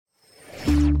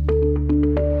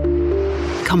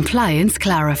Compliance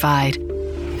Clarified,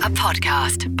 a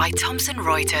podcast by Thomson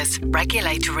Reuters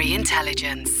Regulatory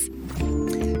Intelligence.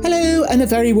 Hello, and a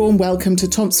very warm welcome to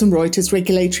Thomson Reuters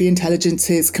Regulatory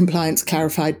Intelligence's Compliance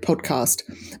Clarified podcast.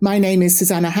 My name is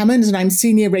Susanna Hammond, and I'm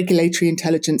Senior Regulatory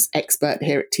Intelligence Expert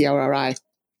here at TRRI.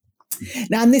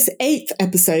 Now, in this 8th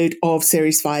episode of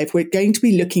Series 5, we're going to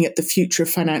be looking at the future of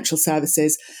financial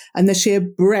services and the sheer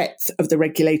breadth of the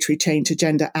regulatory change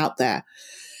agenda out there.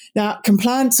 Now,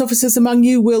 compliance officers among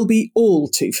you will be all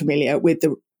too familiar with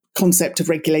the concept of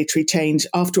regulatory change.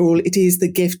 After all, it is the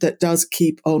gift that does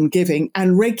keep on giving,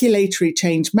 and regulatory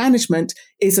change management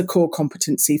is a core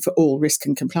competency for all risk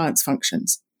and compliance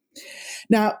functions.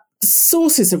 Now,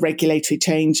 sources of regulatory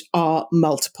change are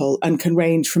multiple and can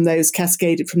range from those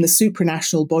cascaded from the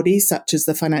supranational bodies such as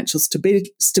the Financial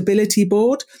Stability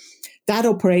Board that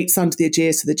operates under the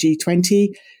aegis of the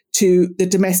G20 to the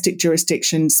domestic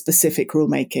jurisdiction-specific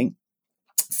rulemaking.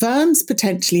 Firms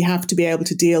potentially have to be able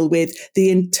to deal with the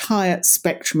entire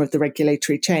spectrum of the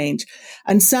regulatory change,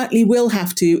 and certainly will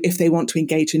have to if they want to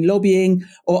engage in lobbying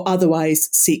or otherwise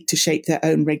seek to shape their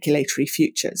own regulatory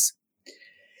futures.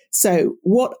 So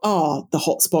what are the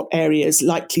hotspot areas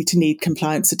likely to need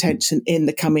compliance attention in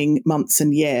the coming months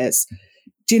and years?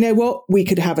 Do you know what? We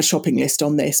could have a shopping list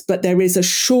on this, but there is a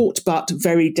short but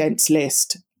very dense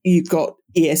list. You've got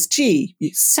ESG,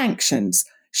 sanctions,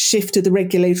 shift of the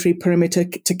regulatory perimeter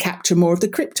to capture more of the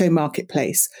crypto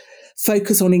marketplace,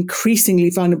 focus on increasingly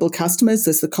vulnerable customers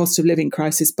as the cost of living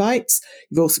crisis bites.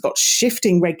 You've also got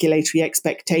shifting regulatory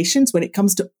expectations when it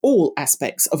comes to all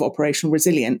aspects of operational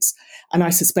resilience. And I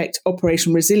suspect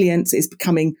operational resilience is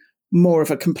becoming more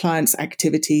of a compliance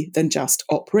activity than just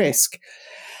op risk.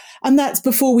 And that's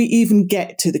before we even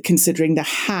get to the considering the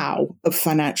how of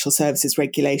financial services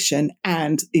regulation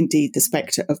and indeed the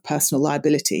spectre of personal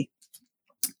liability.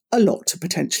 A lot to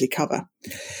potentially cover.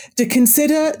 To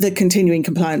consider the continuing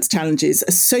compliance challenges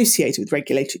associated with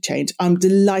regulatory change, I'm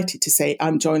delighted to say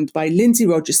I'm joined by Lindsay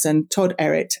Rogerson, Todd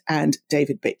Errett, and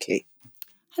David Bickley.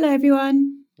 Hello,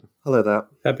 everyone. Hello there.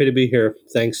 Happy to be here.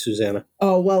 Thanks, Susanna.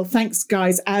 Oh, well, thanks,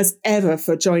 guys, as ever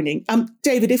for joining.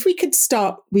 David, if we could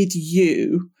start with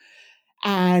you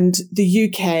and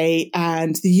the UK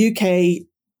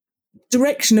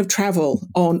direction of travel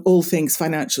on all things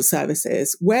financial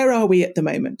services. Where are we at the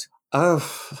moment?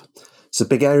 It's a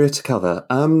big area to cover.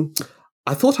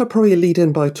 I thought I'd probably lead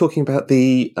in by talking about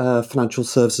the Financial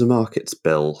Services Markets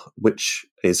Bill, which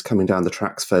is coming down the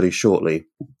tracks fairly shortly.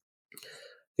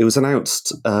 It was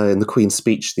announced in the Queen's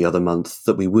speech the other month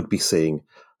that we would be seeing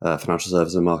Financial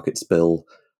Services Markets Bill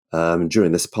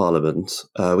during this Parliament.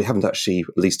 We haven't actually,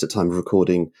 at least at time of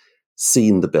recording,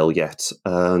 seen the bill yet.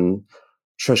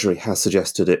 Treasury has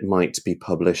suggested it might be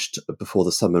published before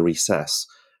the summer recess,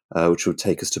 which would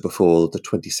take us to before the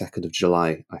 22nd of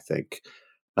July, I think.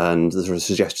 And there are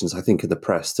suggestions, I think, in the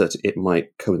press that it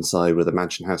might coincide with the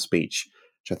Mansion House speech,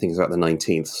 which I think is about the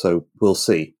 19th. So we'll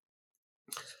see.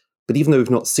 But even though we've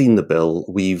not seen the bill,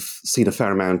 we've seen a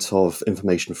fair amount of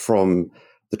information from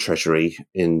the Treasury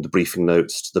in the briefing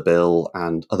notes to the bill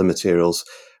and other materials,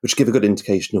 which give a good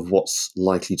indication of what's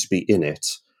likely to be in it.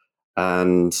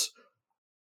 And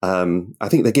I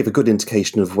think they give a good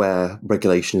indication of where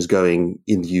regulation is going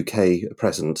in the UK at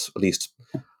present, at least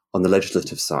on the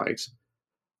legislative side.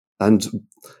 And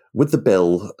with the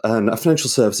bill, a financial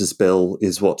services bill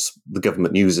is what the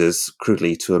government uses,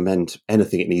 crudely, to amend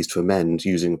anything it needs to amend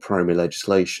using primary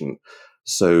legislation.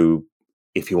 So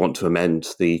if you want to amend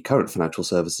the current Financial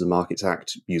Services Markets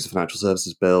Act, use the Financial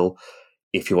Services Bill.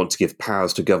 If you want to give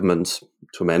powers to government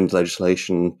to amend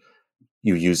legislation,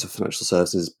 you use the Financial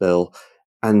Services Bill.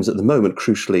 And at the moment,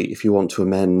 crucially, if you want to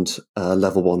amend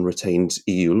Level 1 retained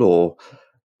EU law,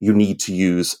 you need to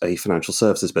use a financial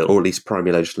services bill, or at least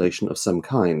primary legislation of some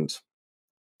kind.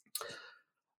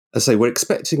 As I say, we're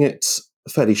expecting it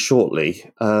fairly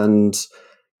shortly, and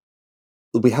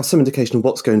we have some indication of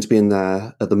what's going to be in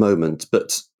there at the moment,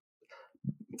 but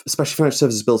especially financial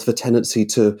services bills have a tendency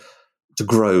to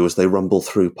grow as they rumble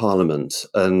through Parliament.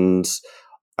 And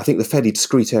I think the fairly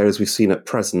discrete areas we've seen at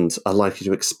present are likely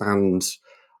to expand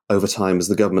over time as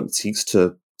the government seeks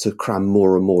to cram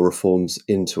more and more reforms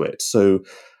into it. So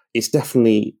it's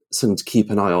definitely something to keep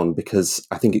an eye on, because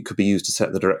I think it could be used to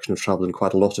set the direction of travel in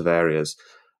quite a lot of areas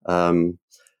over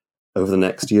the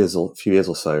next few years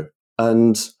or so.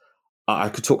 And I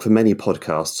could talk for many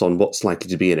podcasts on what's likely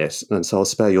to be in it, and so I'll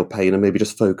spare your pain and maybe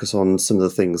just focus on some of the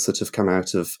things that have come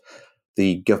out of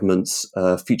the government's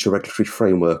Future Regulatory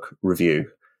Framework review.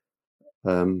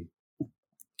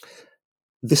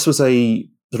 This was a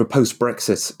sort of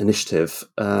post-Brexit initiative,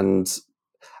 and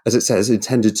as it says,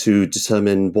 intended to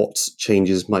determine what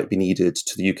changes might be needed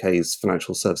to the UK's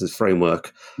financial services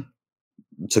framework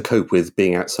to cope with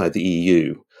being outside the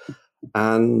EU.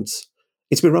 And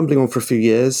it's been rumbling on for a few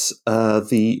years. I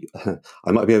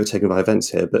might be overtaken by events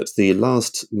here, but the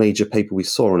last major paper we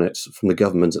saw on it, from the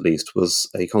government at least, was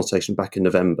a consultation back in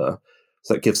November.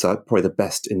 So that gives that probably the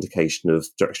best indication of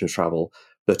direction of travel.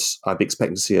 But I'd be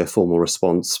expecting to see a formal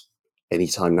response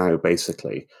anytime now,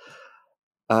 basically.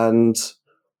 And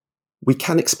we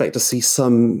can expect to see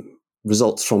some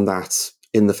results from that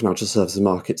in the Financial Services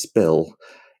Markets Bill.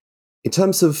 In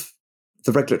terms of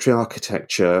the regulatory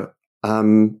architecture,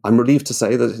 I'm relieved to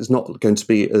say that it's not going to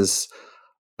be as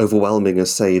overwhelming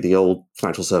as, say, the old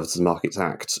Financial Services Markets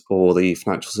Act or the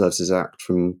Financial Services Act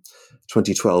from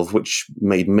 2012, which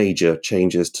made major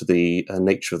changes to the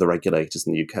nature of the regulators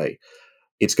in the UK.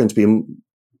 It's going to be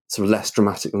sort of less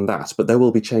dramatic than that, but there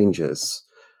will be changes.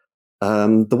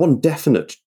 The one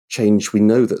definite change we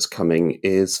know that's coming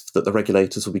is that the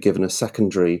regulators will be given a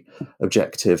secondary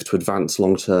objective to advance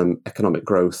long-term economic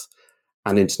growth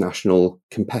and international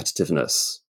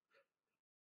competitiveness.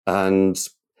 And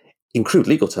in crude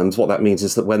legal terms, what that means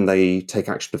is that when they take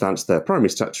action to advance their primary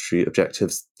statutory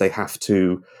objectives,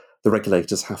 the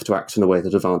regulators have to act in a way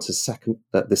that advances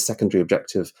this secondary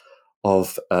objective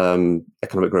of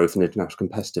economic growth and international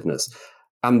competitiveness.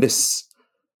 And this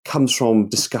comes from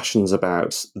discussions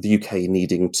about the UK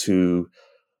needing to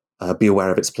be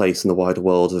aware of its place in the wider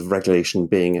world, of regulation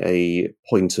being a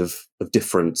point of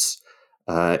difference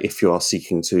if you are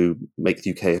seeking to make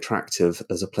the UK attractive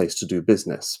as a place to do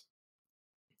business.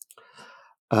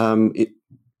 It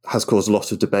has caused a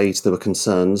lot of debate. There were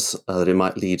concerns that it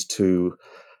might lead to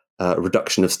a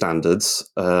reduction of standards,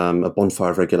 a bonfire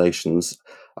of regulations,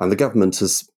 and the government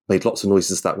has made lots of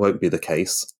noises that won't be the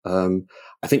case.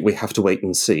 I think we have to wait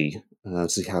and see to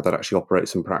see how that actually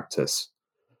operates in practice.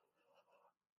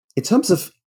 In terms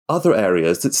of other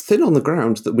areas, it's thin on the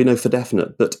ground that we know for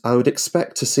definite, but I would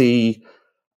expect to see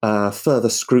further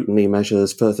scrutiny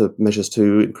measures, further measures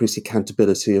to increase the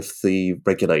accountability of the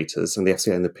regulators, and the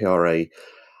FCA and the PRA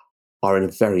are in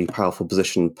a very powerful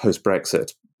position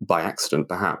post-Brexit, by accident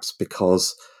perhaps,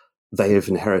 because they have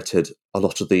inherited a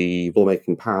lot of the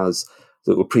lawmaking powers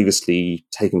that were previously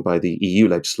taken by the EU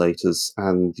legislators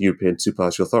and the European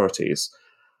supervisory authorities.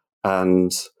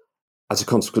 And as a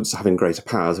consequence of having greater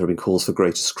powers, there have been calls for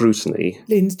greater scrutiny.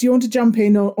 Linz, do you want to jump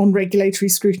in on regulatory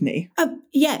scrutiny?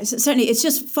 Yes, certainly. It's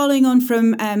just following on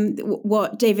from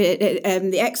what David,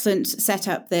 the excellent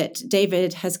setup that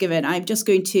David has given. I'm just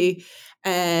going to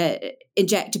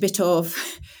inject a bit of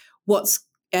what's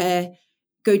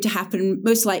going to happen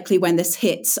most likely when this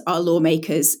hits our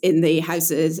lawmakers in the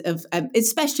houses of,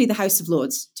 especially the House of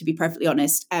Lords, to be perfectly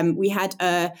honest. We had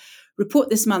a report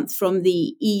this month from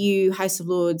the EU House of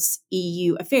Lords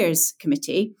EU Affairs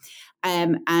Committee,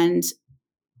 and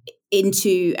in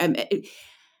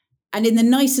the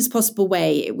nicest possible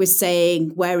way, it was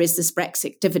saying, where is this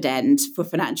Brexit dividend for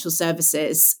financial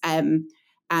services? And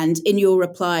in your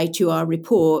reply to our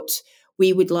report,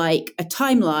 we would like a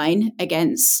timeline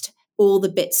against all the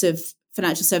bits of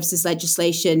financial services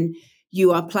legislation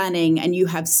you are planning, and you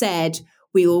have said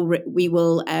we will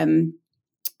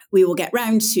get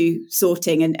round to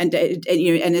sorting. And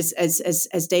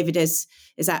as David is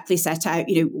aptly set out,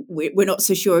 we're not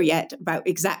so sure yet about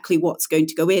exactly what's going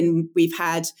to go in. We've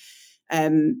had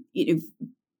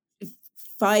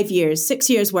 6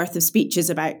 years worth of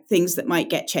speeches about things that might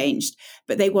get changed,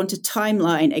 but they want a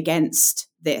timeline against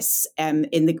this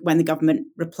when the government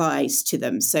replies to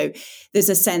them. So there's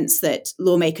a sense that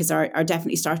lawmakers are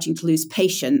definitely starting to lose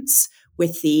patience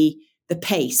with the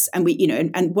pace. And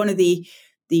and one of the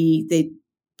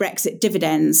Brexit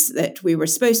dividends that we were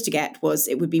supposed to get was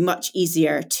it would be much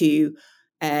easier to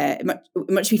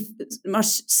much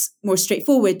more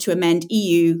straightforward to amend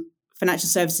EU financial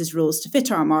services rules to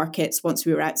fit our markets once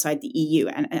we were outside the EU.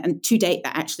 And to date,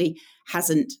 that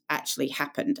hasn't actually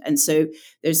happened. And so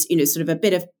there's, sort of a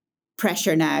bit of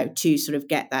pressure now to sort of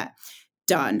get that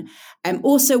done.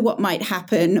 Also, what might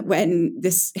happen when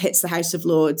this hits the House of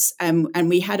Lords, and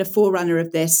we had a forerunner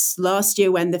of this last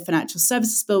year when the Financial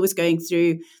Services Bill was going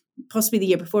through, possibly the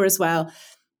year before as well.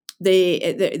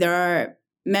 There are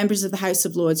members of the House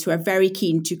of Lords who are very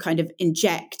keen to kind of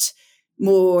inject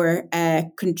more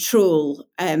control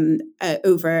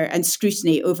over and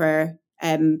scrutiny over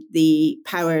the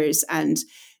powers and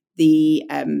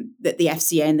that the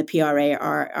FCA and the PRA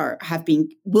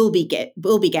will be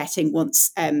getting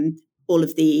once all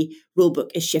of the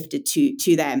rulebook is shifted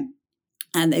to them,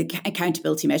 and the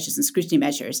accountability measures and scrutiny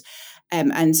measures.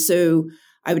 And so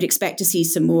I would expect to see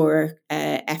some more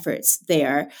efforts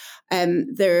there.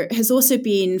 There has also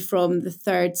been, from the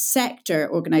third sector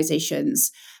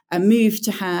organisations, a move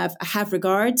to have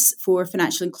regards for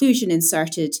financial inclusion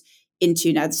inserted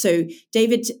into now. So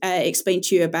David explained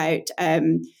to you about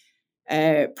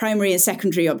primary and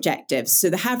secondary objectives. So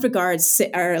the have regards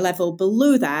are a level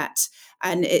below that.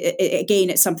 And again,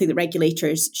 it's something that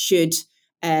regulators should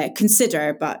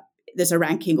consider, but there's a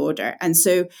ranking order. And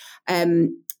so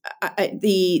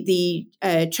the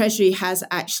Treasury has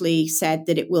actually said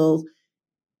that it will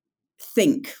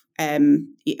think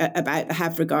about the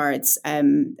have regards. I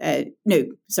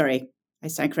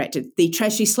stand corrected. The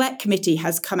Treasury Select Committee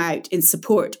has come out in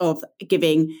support of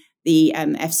giving the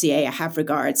FCA a have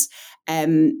regards.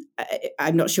 I'm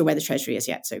not sure where the Treasury is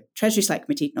yet. So Treasury Select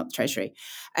Committee, not the Treasury.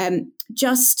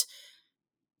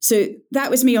 So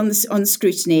that was me on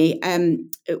scrutiny.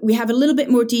 We have a little bit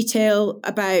more detail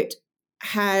about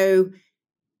how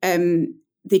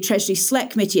the Treasury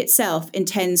Select Committee itself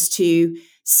intends to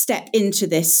step into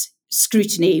this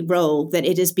scrutiny role that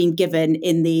it has been given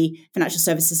in the Financial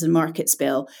Services and Markets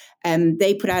Bill.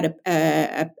 They put out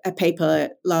a paper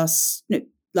last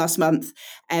month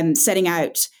setting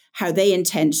out how they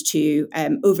intend to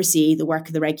oversee the work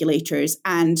of the regulators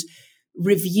and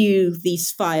review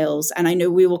these files. And I know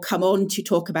we will come on to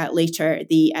talk about later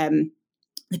the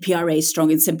PRA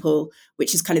Strong and Simple,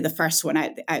 which is kind of the first one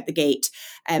out the gate.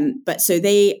 But so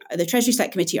the Treasury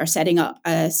Select Committee are setting up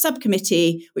a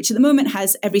subcommittee, which at the moment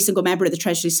has every single member of the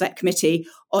Treasury Select Committee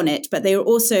on it. But they are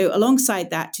also alongside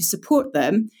that to support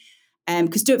them.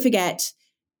 Because don't forget,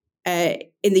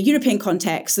 in the European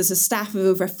context, there's a staff of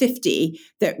over 50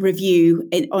 that review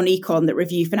on Econ that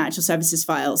review financial services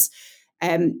files.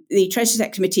 The Treasury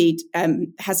Select Committee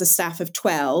has a staff of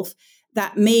 12.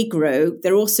 That may grow.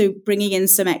 They're also bringing in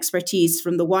some expertise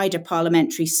from the wider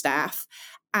parliamentary staff.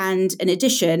 And in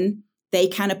addition, they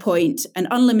can appoint an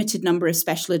unlimited number of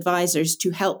special advisors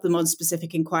to help them on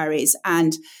specific inquiries.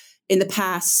 And in the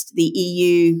past, the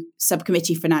EU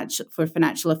Subcommittee for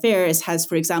Financial Affairs has,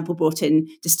 for example, brought in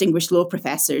distinguished law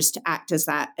professors to act as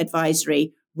that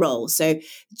advisory role. So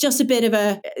just a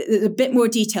bit more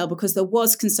detail, because there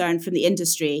was concern from the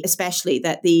industry, especially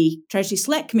that the Treasury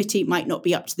Select Committee might not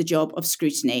be up to the job of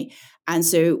scrutiny. And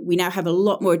so we now have a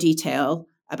lot more detail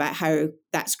about how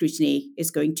that scrutiny is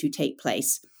going to take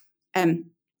place.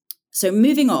 So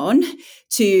moving on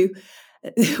to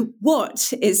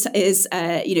what is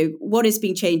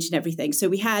being changed and everything. So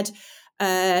we had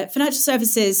financial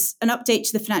services, an update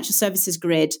to the financial services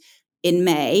grid in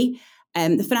May.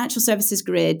 The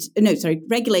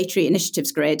regulatory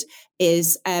initiatives grid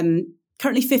is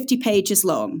currently 50 pages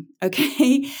long,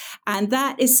 okay? And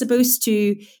that is supposed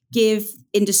to give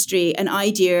industry an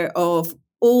idea of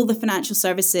all the financial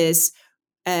services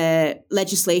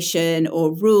legislation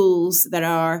or rules that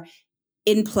are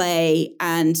in play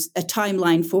and a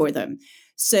timeline for them.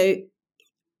 So,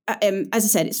 as I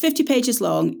said, it's 50 pages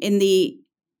long. In the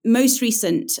most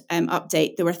recent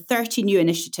update, there were 30 new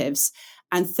initiatives,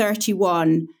 and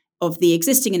 31 of the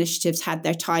existing initiatives had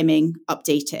their timing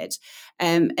updated.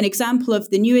 An example of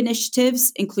the new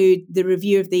initiatives include the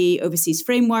review of the overseas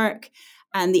framework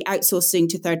and the outsourcing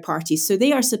to third parties. So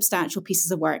they are substantial pieces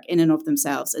of work in and of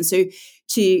themselves. And so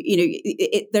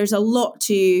there's a lot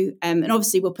to, and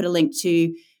obviously we'll put a link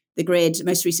to the grid,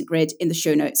 most recent grid, in the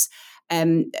show notes.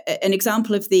 An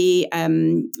example of the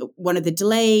one of the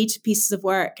delayed pieces of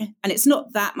work, and it's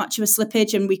not that much of a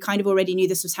slippage, and we kind of already knew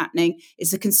this was happening,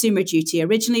 is the consumer duty.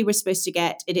 Originally, we're supposed to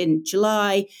get it in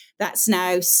July. That's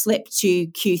now slipped to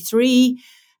Q3.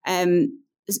 And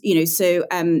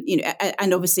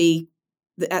obviously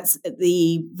that's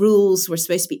the rules were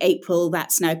supposed to be April.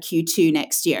 That's now Q2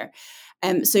 next year.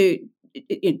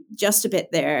 Just a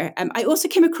bit there. I also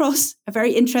came across a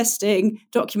very interesting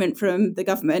document from the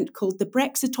government called the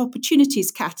Brexit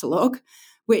Opportunities Catalogue,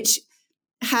 which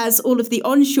has all of the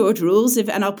onshored rules,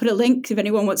 and I'll put a link if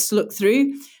anyone wants to look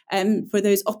through for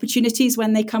those opportunities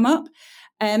when they come up.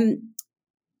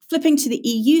 Flipping to the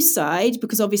EU side,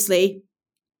 because obviously,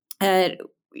 they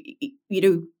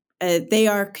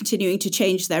are continuing to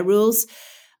change their rules.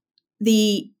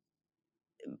 The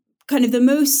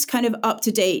most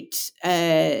up-to-date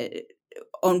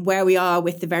on where we are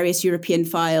with the various European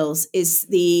files is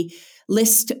the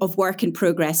list of work in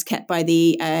progress kept by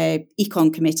the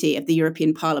Econ Committee of the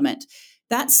European Parliament.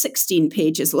 That's 16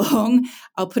 pages long.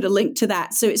 I'll put a link to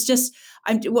that. So it's just,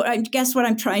 I guess what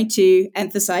I'm trying to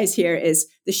emphasize here is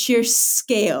the sheer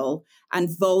scale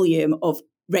and volume of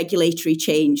regulatory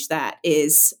change that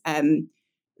is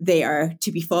there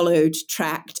to be followed,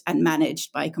 tracked, and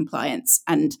managed by compliance.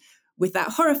 And with that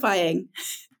horrifying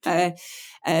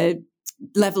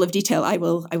level of detail, I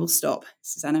will stop,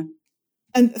 Susanna.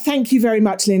 And thank you very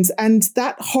much, Linz. And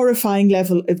that horrifying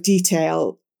level of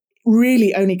detail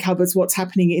really only covers what's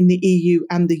happening in the EU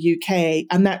and the UK.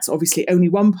 And that's obviously only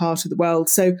one part of the world.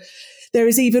 So there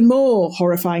is even more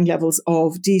horrifying levels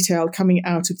of detail coming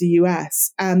out of the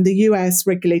US. And the US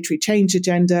regulatory change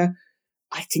agenda,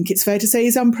 I think it's fair to say,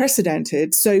 is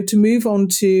unprecedented. So to move on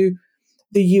to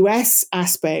the US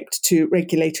aspect to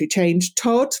regulatory change,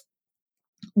 Todd,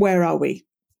 where are we?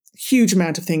 Huge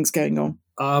amount of things going on.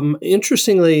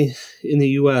 Interestingly, in the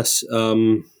U.S.,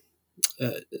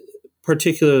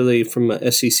 particularly from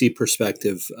a SEC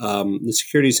perspective, the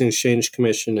Securities and Exchange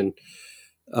Commission and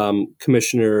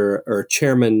Commissioner or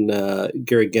Chairman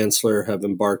Gary Gensler have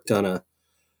embarked on a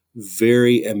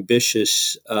very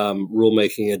ambitious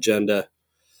rulemaking agenda.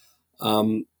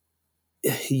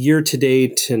 Year to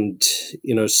date, and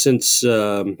since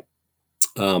I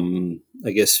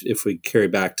guess if we carry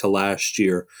back to last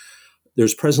year,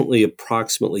 there's presently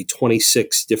approximately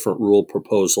 26 different rule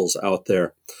proposals out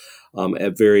there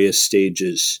at various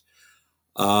stages.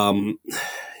 They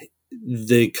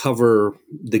cover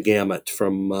the gamut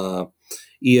from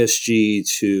ESG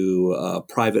to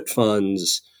private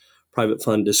funds, private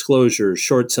fund disclosures,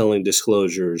 short selling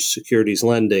disclosures, securities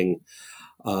lending,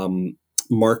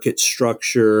 market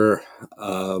structure,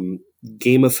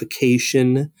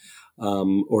 gamification,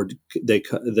 or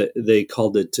they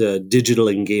called it digital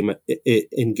engagement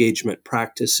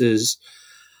practices,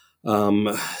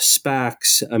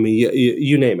 SPACs. I mean,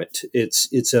 you name it.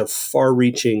 It's a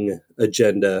far-reaching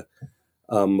agenda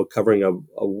covering a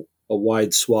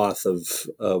wide swath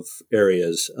of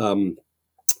areas.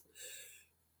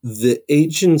 The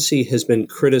agency has been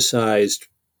criticized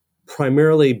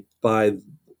primarily by,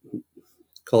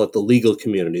 call it the legal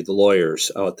community, the lawyers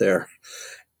out there,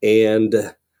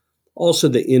 and also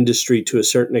the industry to a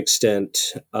certain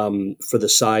extent for the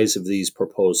size of these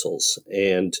proposals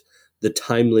and the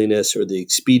timeliness or the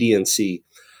expediency.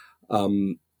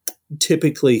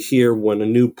 Typically here, when a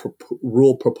new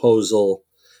rule proposal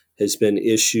has been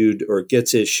issued or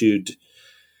gets issued,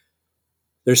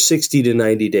 there's 60 to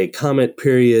 90 day comment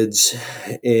periods,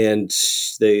 and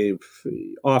they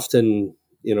often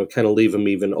kind of leave them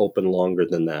even open longer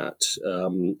than that,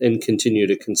 and continue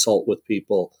to consult with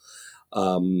people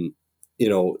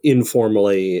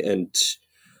informally, and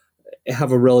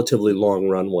have a relatively long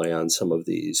runway on some of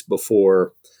these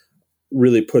before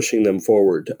really pushing them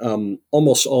forward.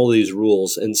 Almost all these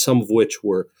rules, and some of which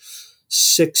were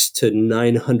 600 to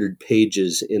 900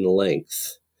 pages in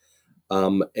length,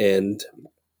 and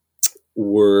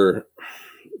were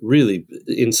really,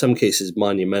 in some cases,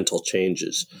 monumental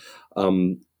changes,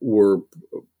 were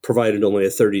provided only a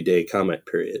 30-day comment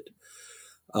period.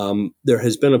 There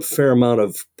has been a fair amount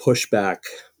of pushback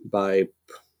by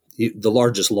the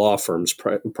largest law firms,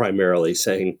 primarily,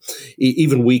 saying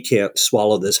even we can't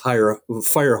swallow this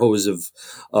fire hose of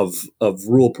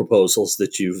rule proposals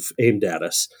that you've aimed at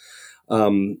us.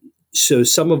 So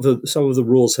some of the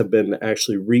rules have been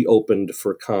actually reopened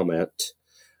for comment,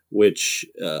 which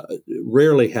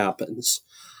rarely happens.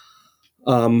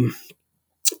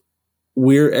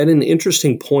 We're at an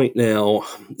interesting point now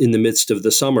in the midst of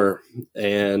the summer,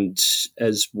 and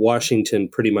as Washington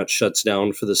pretty much shuts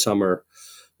down for the summer,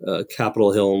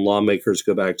 Capitol Hill and lawmakers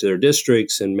go back to their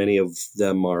districts, and many of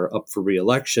them are up for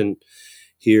re-election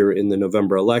here in the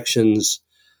November elections.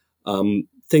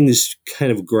 Things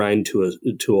kind of grind to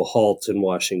a halt in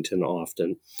Washington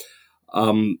often.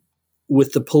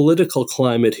 With the political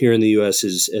climate here in the U.S.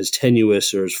 as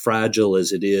tenuous or as fragile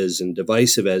as it is and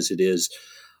divisive as it is,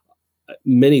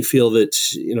 many feel that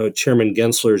Chairman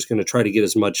Gensler is going to try to get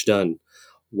as much done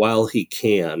while he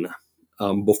can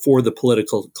before the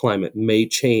political climate may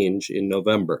change in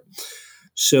November.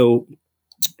 So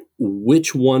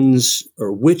which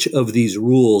of these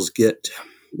rules get,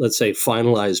 let's say,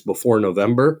 finalized before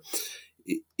November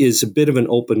is a bit of an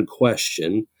open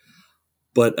question.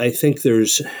 But I think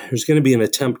there's going to be an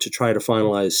attempt to try to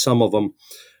finalize some of them,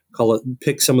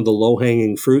 pick some of the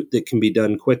low-hanging fruit that can be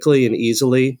done quickly and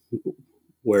easily,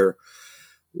 where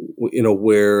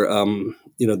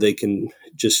they can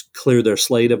just clear their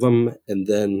slate of them, and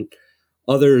then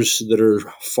others that are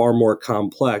far more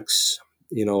complex,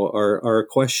 are a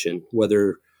question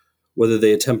whether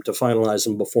they attempt to finalize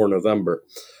them before November.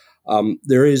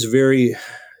 There is a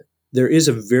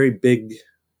very big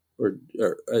or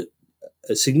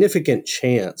a significant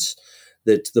chance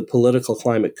that the political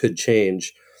climate could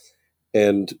change,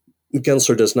 and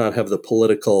Gensler does not have the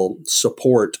political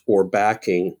support or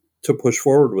backing to push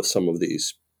forward with some of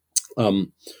these.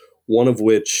 One of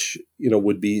which,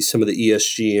 would be some of the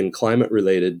ESG and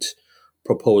climate-related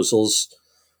proposals,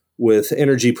 with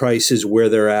energy prices where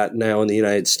they're at now in the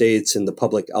United States and the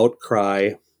public outcry,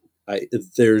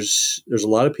 there's a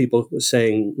lot of people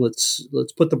saying, let's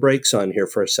put the brakes on here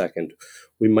for a second.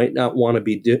 We might not want to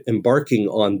be embarking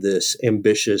on this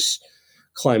ambitious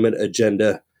climate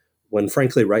agenda when,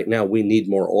 frankly, right now we need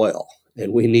more oil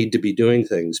and we need to be doing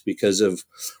things because of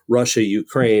Russia,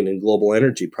 Ukraine, and global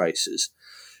energy prices.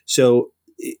 So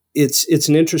it's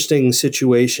an interesting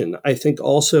situation. I think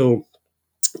also,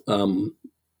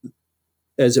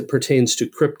 as it pertains to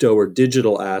crypto or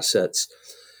digital assets,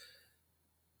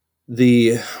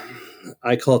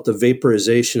 I call it the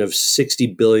vaporization of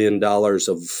 $60 billion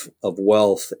of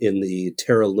wealth in the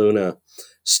Terra Luna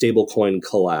stablecoin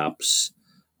collapse,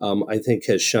 I think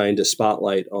has shined a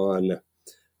spotlight on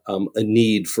a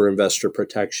need for investor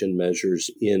protection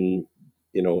measures in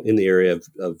the area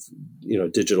of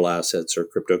digital assets or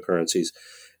cryptocurrencies,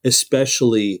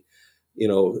 especially,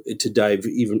 to dive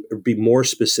even or be more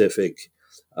specific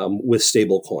with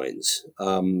stablecoins.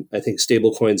 I think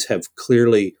stablecoins have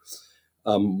clearly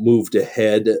moved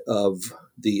ahead of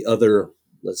the other,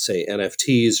 let's say,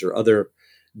 NFTs or other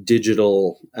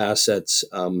digital assets.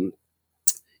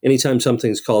 Anytime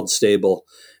something's called stable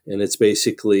and it's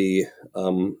basically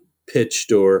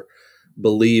pitched or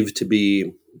believed to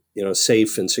be,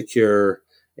 safe and secure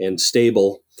and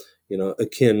stable,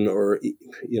 akin or,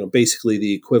 basically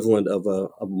the equivalent of a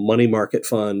money market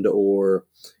fund or,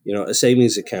 a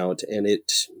savings account, and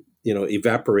it,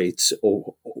 evaporates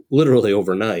literally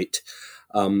overnight,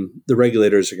 the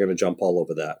regulators are going to jump all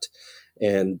over that.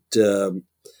 And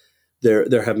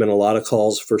there have been a lot of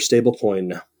calls for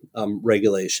stablecoin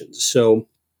regulations. So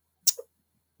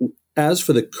as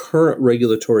for the current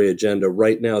regulatory agenda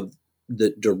right now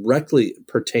that directly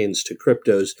pertains to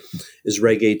cryptos is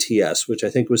Reg ATS, which I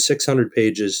think was 600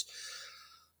 pages.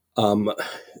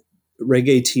 Reg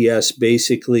ATS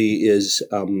basically is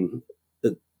an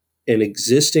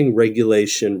existing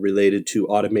regulation related to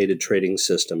automated trading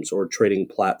systems or trading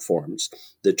platforms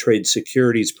that trade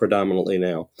securities predominantly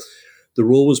now. The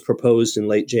rule was proposed in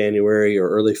late January or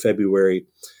early February,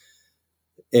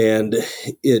 and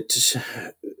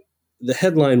the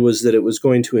headline was that it was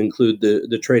going to include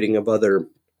the trading of other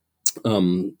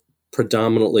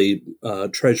predominantly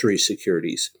treasury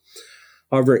securities.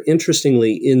 However,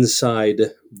 interestingly, inside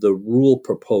the rule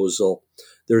proposal,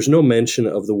 there's no mention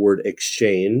of the word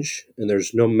exchange, and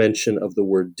there's no mention of the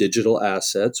word digital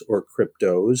assets or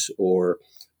cryptos or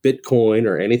Bitcoin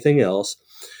or anything else.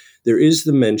 There is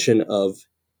the mention of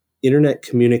Internet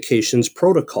Communications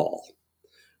Protocol,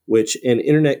 which an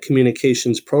Internet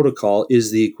Communications Protocol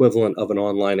is the equivalent of an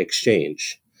online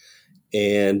exchange.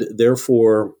 And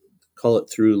therefore, call it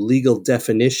through legal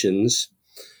definitions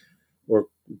or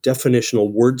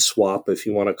definitional word swap, if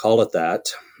you want to call it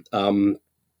that,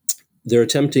 they're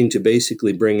attempting to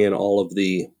basically bring in all of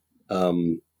the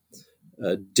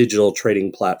digital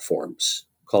trading platforms,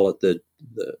 call it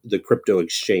the crypto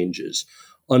exchanges,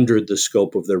 under the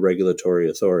scope of their regulatory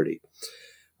authority.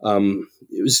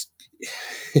 It was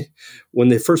when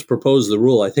they first proposed the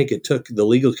rule, I think it took the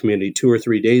legal community 2 or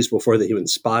 3 days before they even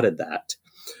spotted that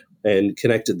and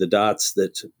connected the dots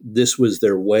that this was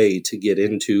their way to get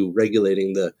into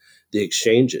regulating the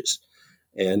exchanges.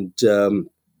 And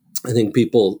I think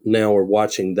people now are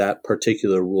watching that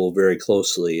particular rule very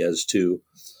closely as to,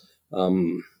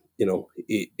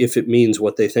 if it means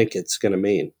what they think it's going to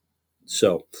mean.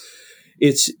 So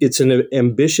it's an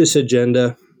ambitious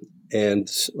agenda. And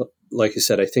like I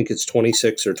said, I think it's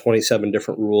 26 or 27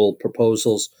 different rule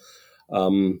proposals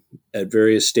at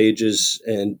various stages.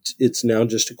 And it's now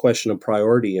just a question of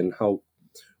priority and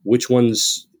which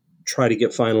ones try to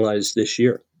get finalized this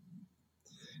year.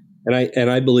 And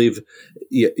I believe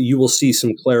you will see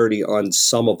some clarity on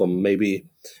some of them, maybe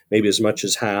as much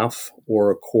as half or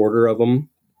a quarter of them,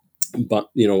 but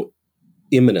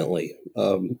imminently,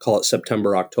 call it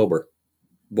September, October,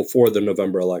 before the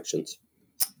November elections.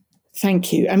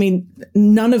 Thank you. I mean,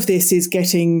 none of this is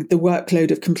getting the workload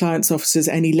of compliance officers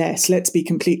any less. Let's be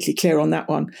completely clear on that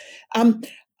one.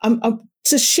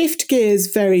 To shift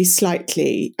gears very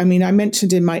slightly, I mean, I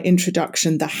mentioned in my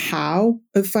introduction the how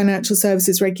of financial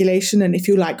services regulation and, if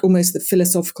you like, almost the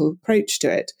philosophical approach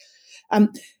to it.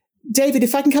 David,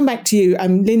 if I can come back to you,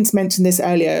 Lynn's mentioned this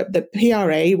earlier, the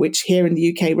PRA, which here in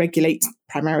the UK regulates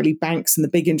primarily banks and the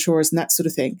big insurers and that sort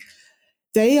of thing,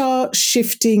 they are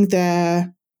shifting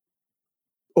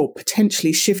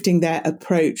potentially shifting their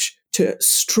approach to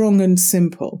strong and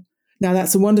simple. Now,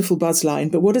 that's a wonderful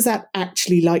buzzline, but what is that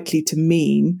actually likely to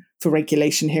mean for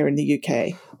regulation here in the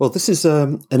UK? Well, this is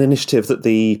an initiative that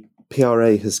the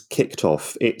PRA has kicked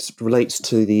off. It relates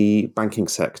to the banking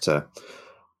sector.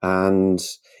 And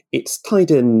it's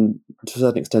tied in to a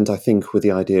certain extent, I think, with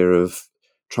the idea of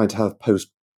trying to have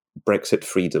post-Brexit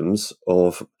freedoms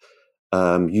of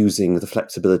using the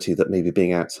flexibility that maybe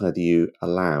being outside the EU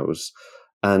allows.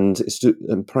 And it's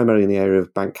primarily in the area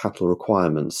of bank capital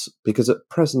requirements, because at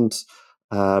present,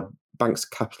 banks'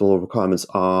 capital requirements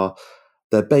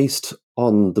they're based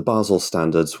on the Basel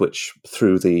standards, which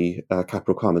through the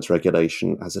capital requirements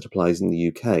regulation as it applies in the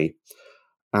UK.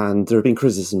 And there have been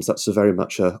criticisms that's very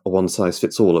much a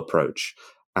one-size-fits-all approach,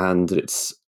 and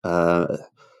it's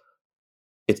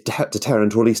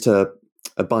deterrent, or at least a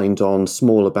bind on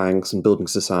smaller banks and building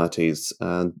societies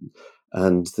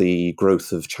and the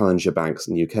growth of challenger banks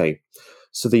in the UK.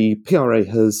 So the PRA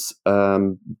has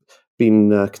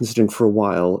been considering for a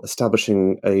while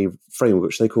establishing a framework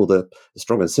which they call the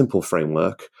Strong and Simple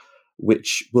framework,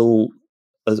 which will,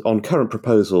 on current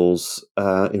proposals,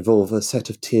 involve a set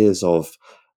of tiers of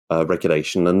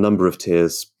regulation, a number of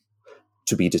tiers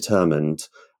to be determined.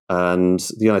 And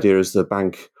the idea is the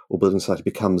bank or building society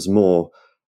becomes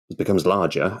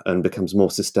larger and becomes more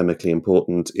systemically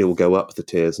important. It will go up the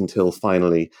tiers until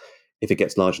finally, if it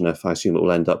gets large enough, I assume it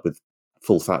will end up with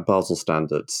full fat Basel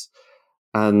standards.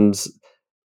 And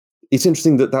it's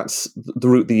interesting that that's the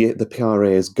route the PRA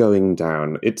is going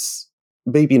down. It's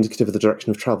maybe indicative of the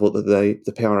direction of travel that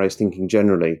the PRA is thinking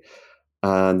generally.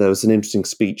 And there was an interesting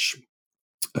speech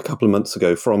a couple of months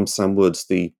ago from Sam Woods,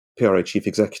 the PRA chief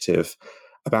executive,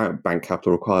 about bank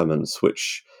capital requirements,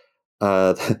 which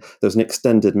there's an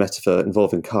extended metaphor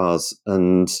involving cars,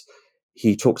 and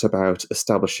he talked about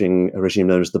establishing a regime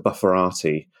known as the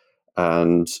bufferati,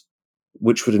 and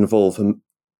which would involve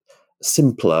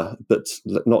simpler but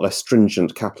not less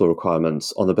stringent capital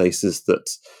requirements on the basis that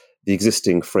the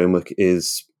existing framework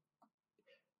is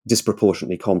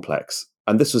disproportionately complex.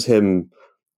 And this was him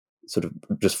sort of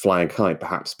just flying kite,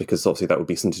 perhaps, because obviously that would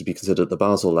be something to be considered at the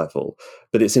Basel level.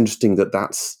 But it's interesting that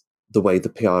that's the way the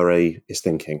PRA is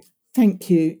thinking. Thank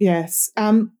you. Yes.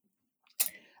 Lynn,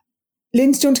 do you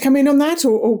want to come in on that,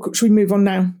 or should we move on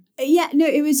now? Yeah, no,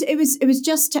 it was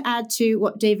just to add to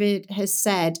what David has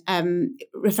said,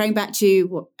 referring back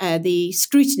to the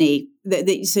scrutiny.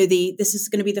 This is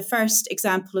going to be the first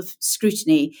example of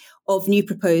scrutiny of new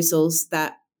proposals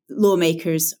that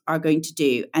lawmakers are going to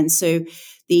do. And so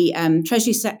the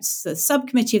the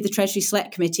subcommittee of the Treasury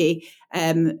Select Committee,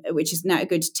 which is now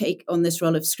going to take on this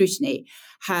role of scrutiny,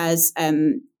 has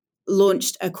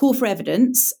launched a call for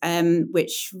evidence,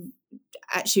 which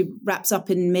actually wraps up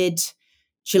in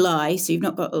mid-July, so you've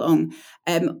not got long,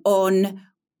 on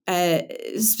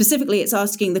specifically it's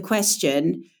asking the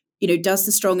question, does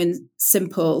the Strong and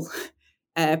Simple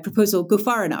proposal go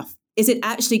far enough? Is it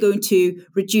actually going to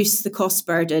reduce the cost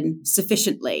burden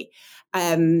sufficiently?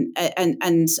 So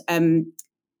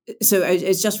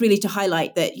it's just really to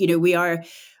highlight that, we are,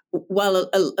 while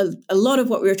a lot of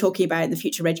what we were talking about in the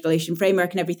future regulation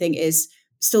framework and everything is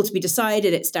still to be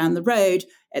decided, it's down the road.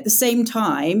 At the same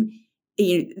time,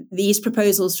 these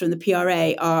proposals from the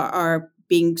PRA are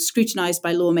being scrutinised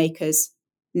by lawmakers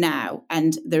now,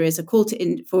 and there is a call to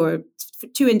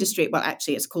industry. Well,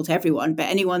 actually, it's a call to everyone, but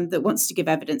anyone that wants to give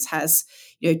evidence has,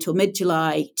 till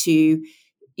mid-July to,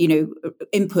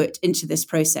 input into this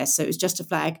process. So it was just a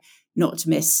flag not to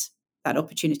miss that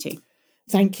opportunity.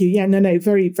 Thank you. Yeah, no,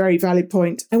 very, very valid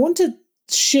point. I want to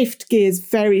shift gears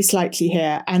very slightly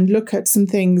here and look at some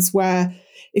things where,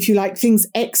 if you like, things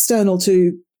external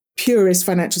to purist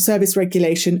financial service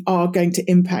regulation are going to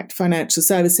impact financial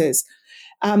services.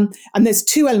 And there's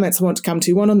two elements I want to come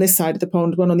to, one on this side of the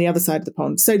pond, one on the other side of the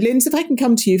pond. So, Linz, if I can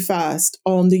come to you first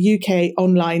on the UK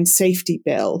online safety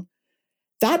bill,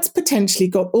 that's potentially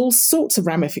got all sorts of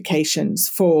ramifications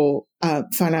for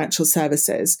financial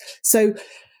services. So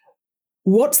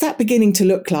what's that beginning to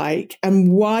look like,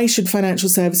 and why should financial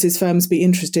services firms be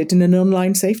interested in an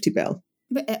online safety bill?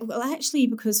 Well, actually,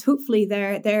 because hopefully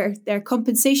their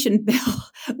compensation bill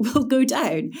will go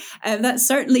down. That's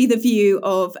certainly the view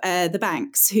of the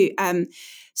banks.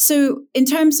 So in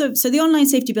terms of, the online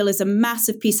safety bill is a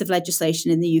massive piece of legislation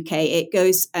in the UK. It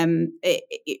goes,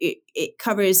 it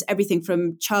covers everything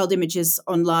from child images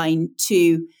online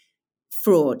to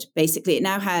fraud. Basically, it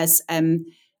now has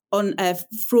on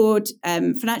fraud,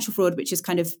 financial fraud, which is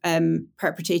kind of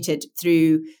perpetrated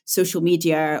through social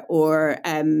media or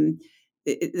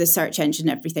the search engine,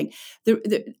 and everything.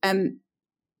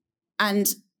 And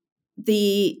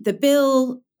the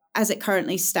bill, as it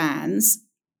currently stands,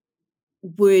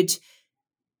 would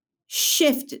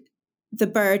shift the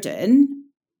burden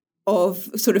of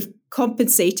sort of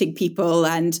compensating people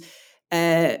and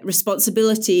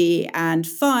responsibility and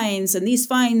fines, and these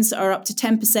fines are up to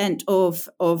 10%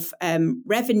 of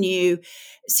revenue.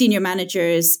 Senior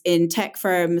managers in tech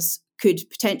firms could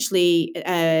potentially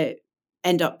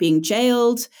end up being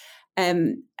jailed,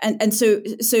 and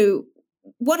so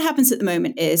what happens at the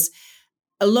moment is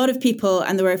a lot of people,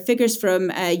 and there were figures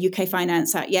from UK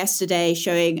Finance out yesterday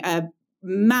showing a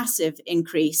massive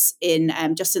increase in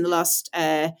just in the last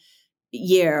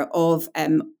year of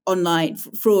online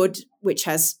fraud, which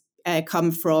has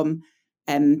come from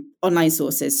online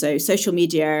sources, so social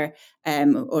media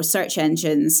or search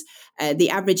engines. The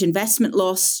average investment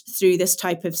loss through this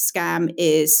type of scam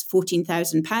is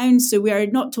 £14,000. So we are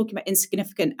not talking about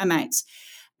insignificant amounts.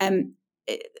 In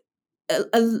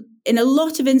a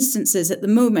lot of instances at the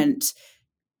moment,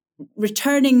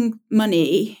 returning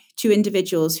money to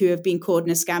individuals who have been caught in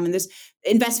a scam, and this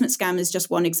investment scam is just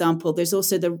one example. There's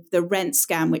also the rent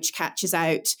scam, which catches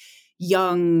out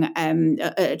young,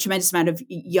 a tremendous amount of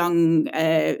young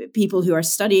people who are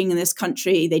studying in this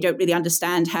country. They don't really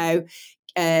understand how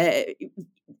renting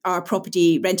a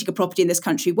property in this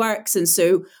country works. And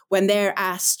so when they're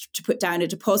asked to put down a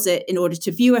deposit in order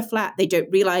to view a flat, they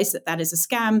don't realize that that is a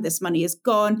scam. This money is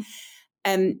gone.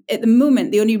 At the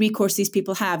moment, the only recourse these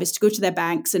people have is to go to their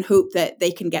banks and hope that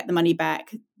they can get the money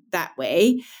back that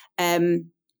way.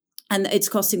 And it's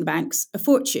costing the banks a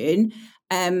fortune.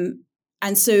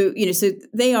 And so, so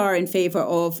they are in favor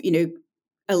of,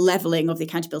 a leveling of the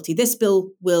accountability. This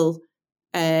bill will,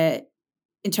 in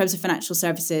terms of financial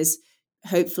services,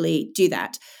 hopefully do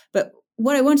that. But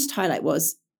what I wanted to highlight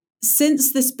was,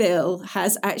 since this bill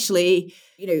has actually,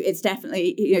 it's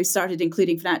definitely, started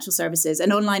including financial services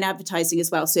and online advertising as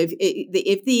well. So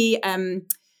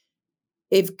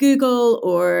if Google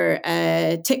or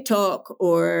TikTok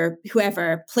or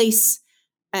whoever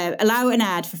allow an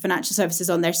ad for financial services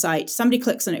on their site, somebody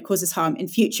clicks on it, causes harm, in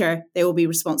future, they will be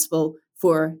responsible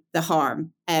for the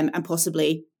harm and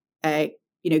possibly,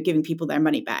 giving people their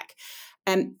money back.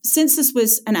 Since this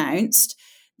was announced,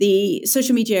 a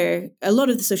lot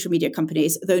of the social media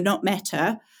companies, though not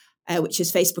Meta, which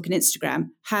is Facebook and Instagram,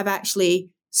 have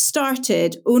actually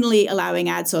started only allowing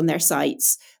ads on their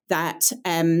sites that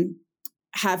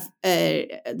have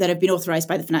been authorized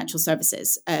by the Financial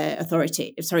Services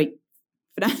Authority.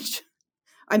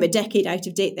 I'm a decade out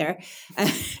of date there.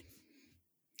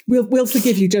 We'll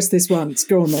forgive you just this once.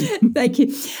 Go on then. Thank you.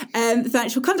 The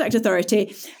Financial Conduct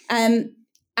Authority.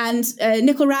 And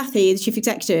Nicol Rathie, the chief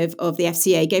executive of the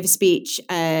FCA, gave a speech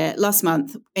last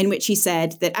month in which he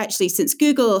said that actually, since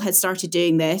Google had started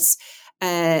doing this,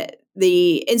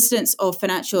 the incidence of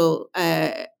financial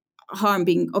harm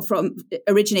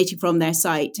originating from their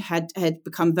site had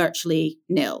become virtually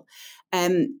nil.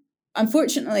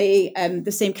 Unfortunately,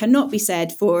 the same cannot be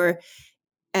said for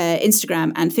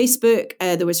Instagram and Facebook.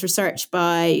 There was research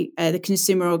by the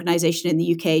consumer organisation in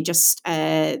the UK just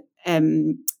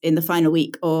in the final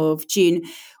week of June,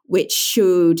 which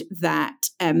showed that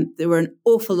there were an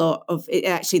awful lot of,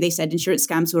 actually they said insurance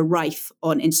scams were rife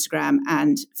on Instagram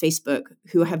and Facebook,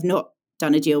 who have not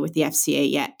done a deal with the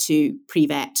FCA yet to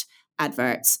pre-vet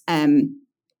adverts.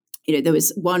 There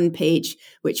was one page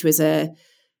which was a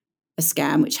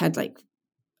scam which had like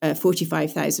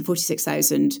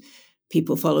 46,000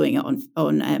 people following it on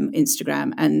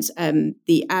Instagram, and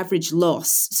the average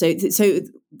loss. So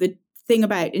the thing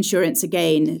about insurance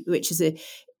again, which is if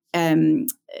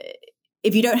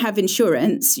you don't have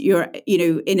insurance, you're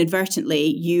inadvertently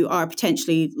you are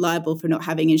potentially liable for not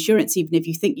having insurance, even if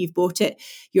you think you've bought it.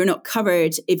 You're not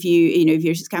covered if if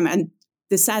you're scammed. And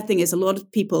the sad thing is, a lot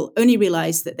of people only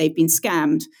realize that they've been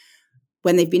scammed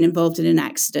when they've been involved in an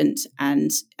accident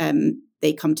and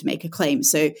they come to make a claim.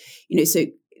 So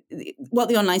what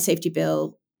the online safety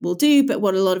bill will do, but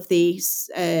what a lot of these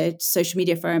social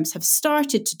media firms have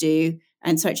started to do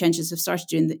and search engines have started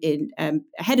doing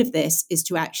ahead of this is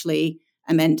to actually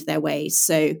amend their ways.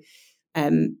 So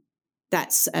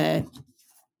that's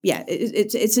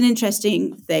it's an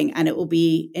interesting thing, and it will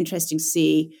be interesting to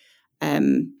see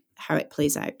how it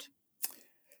plays out.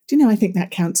 Do you know, I think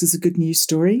that counts as a good news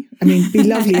story. I mean, it'd be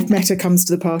lovely if Meta comes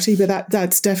to the party, but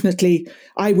that's definitely,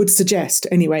 I would suggest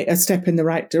anyway, a step in the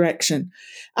right direction.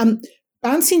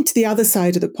 Bouncing to the other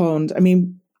side of the pond, I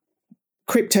mean,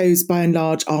 cryptos by and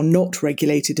large are not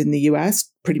regulated in the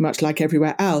US, pretty much like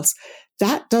everywhere else.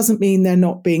 That doesn't mean they're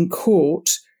not being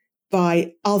caught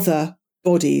by other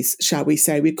bodies, shall we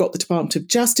say. We've got the Department of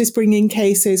Justice bringing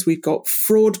cases. We've got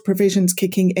fraud provisions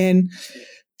kicking in.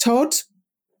 Todd,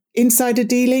 insider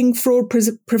dealing, fraud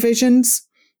provisions,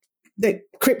 that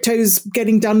crypto's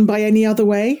getting done by any other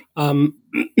way?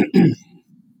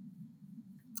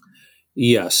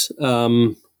 Yes.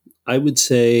 I would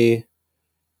say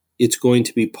it's going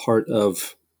to be part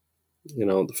of,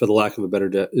 for the lack of a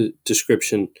better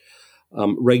description,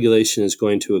 regulation is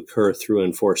going to occur through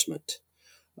enforcement.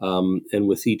 And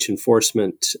with each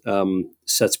enforcement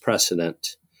sets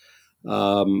precedent.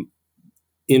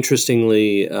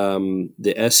 Interestingly,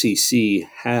 the SEC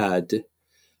had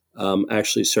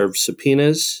actually served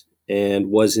subpoenas and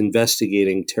was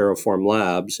investigating Terraform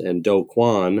Labs, and Do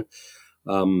Kwon,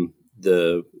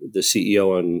 the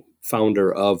CEO and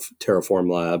founder of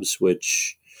Terraform Labs,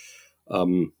 which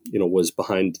was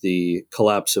behind the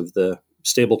collapse of the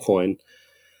stablecoin.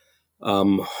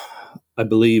 I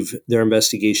believe their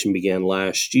investigation began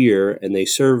last year, and they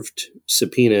served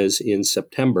subpoenas in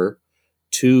September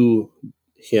to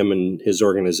him and his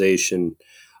organization,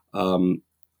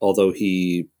 although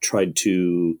he tried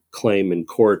to claim in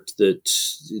court that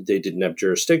they didn't have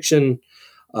jurisdiction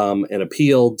and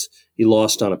appealed. He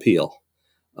lost on appeal,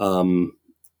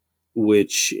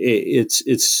 which it's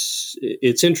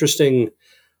interesting,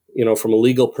 from a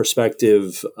legal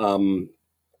perspective,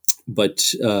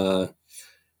 but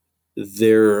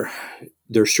there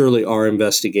surely are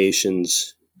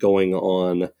investigations going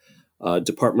on.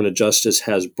 Department of Justice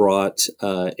has brought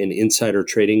an insider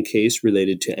trading case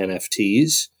related to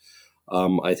NFTs.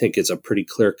 I think it's a pretty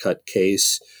clear-cut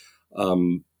case,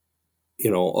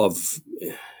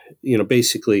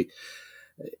 basically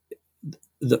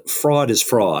the fraud is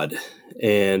fraud,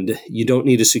 and you don't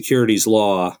need a securities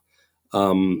law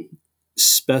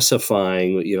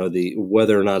specifying, the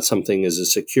whether or not something is a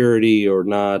security or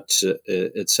not,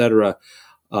 et cetera.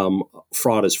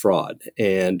 Fraud is fraud,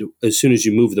 and as soon as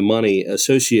you move the money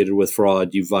associated with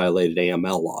fraud, you violated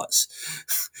AML laws.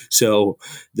 So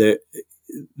the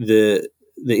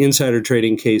insider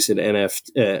trading case at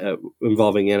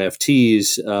involving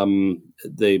NFTs,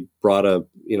 they brought a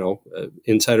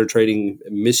insider trading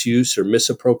misuse or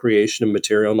misappropriation of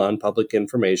material non-public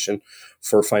information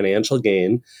for financial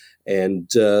gain, and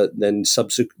then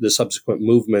the subsequent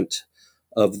movement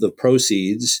of the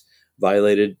proceeds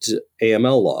violated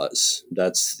AML laws.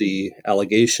 That's the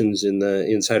allegations in the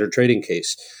insider trading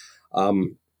case.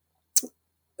 So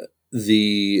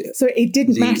it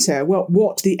didn't matter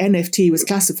what the NFT was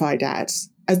classified as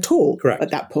at all. Correct. At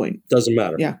that point. Doesn't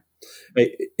matter. Yeah.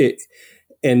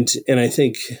 And I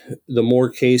think the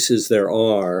more cases there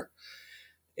are,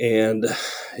 and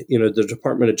the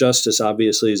Department of Justice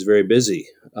obviously is very busy,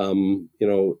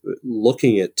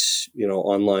 looking at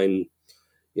online,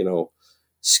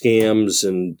 scams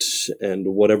and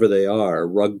whatever they are,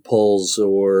 rug pulls,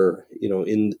 or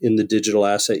in the digital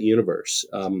asset universe.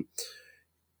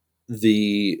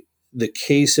 The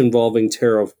case involving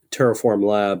Terraform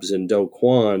Labs and Do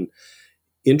Kwon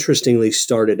interestingly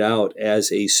started out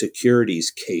as a securities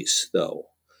case, though.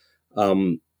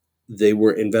 They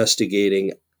were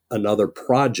investigating another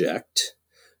project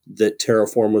that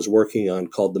Terraform was working on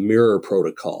called the Mirror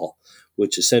Protocol,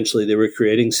 which essentially they were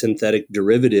creating synthetic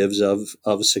derivatives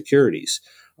of securities,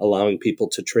 allowing people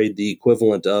to trade the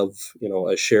equivalent of,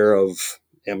 a share of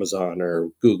Amazon or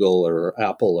Google or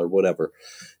Apple or whatever.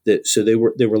 So they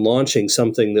were launching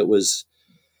something that was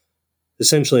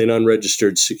essentially an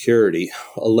unregistered security,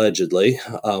 allegedly,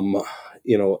 an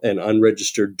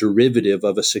unregistered derivative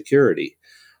of a security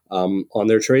on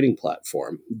their trading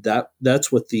platform.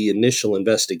 That's what the initial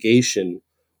investigation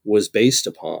was based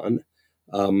upon.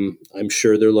 I'm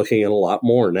sure they're looking at a lot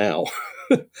more now.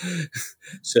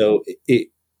 So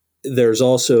there's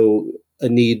also a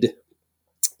need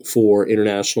for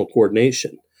international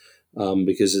coordination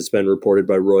because it's been reported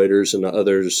by Reuters and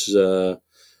others.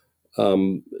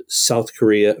 South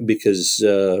Korea, because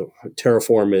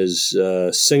Terraform is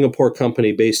a Singapore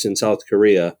company based in South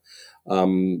Korea.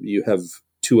 You have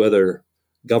two other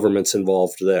governments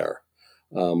involved there.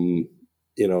 And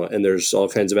there's all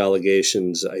kinds of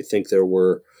allegations. I think there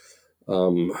were,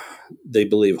 they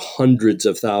believe hundreds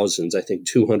of thousands, I think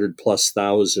 200 plus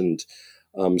thousand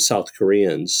South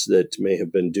Koreans that may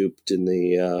have been duped in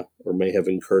or may have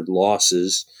incurred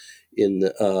losses in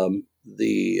the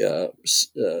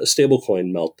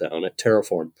stablecoin meltdown at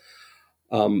Terraform.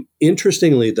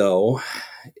 Interestingly, though,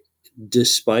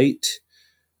 despite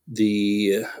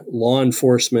the law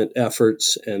enforcement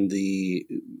efforts and the,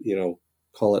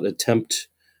 call it attempt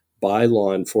by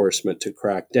law enforcement to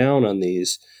crack down on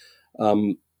these,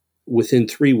 within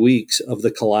 3 weeks of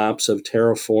the collapse of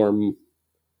Terraform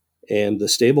and the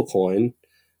stablecoin,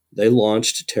 they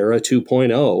launched Terra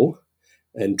 2.0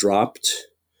 and dropped,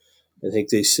 I think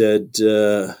they said,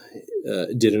 did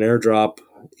an airdrop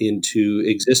into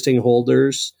existing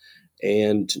holders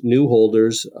and new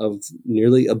holders of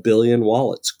nearly 1 billion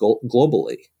wallets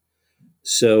globally.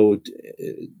 So,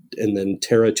 and then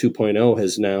Terra 2.0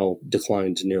 has now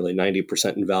declined to nearly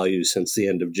 90% in value since the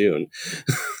end of June,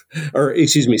 or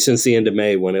excuse me, since the end of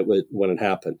May when it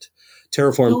happened.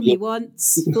 Terraform. Fool me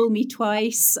once, fool me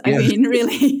twice. I mean,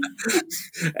 really.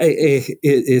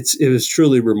 It was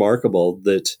truly remarkable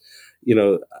that,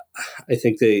 I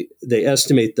think they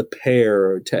estimate the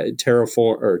pair,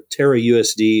 Terraform or Terra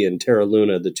USD and Terra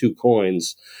Luna, the two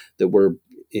coins that were,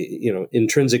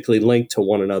 intrinsically linked to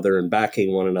one another and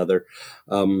backing one another,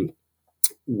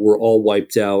 were all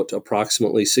wiped out,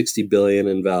 approximately 60 billion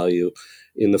in value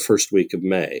in the first week of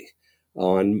May.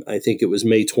 On, I think it was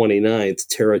May 29th,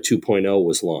 Terra 2.0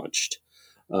 was launched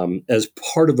as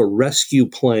part of a rescue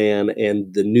plan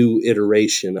and the new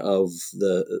iteration of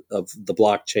the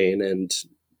blockchain and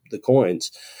the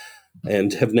coins,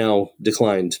 and have now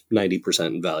declined 90%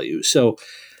 in value. So,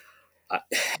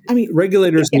 I mean,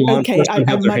 regulators and law enforcement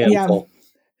have their hands full.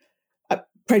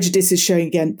 Prejudice is showing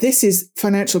again. This is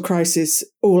financial crisis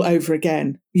all over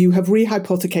again. You have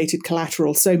rehypothecated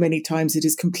collateral so many times it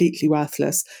is completely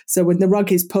worthless. So when the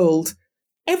rug is pulled,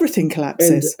 everything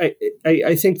collapses. And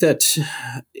I think that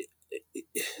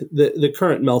the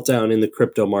current meltdown in the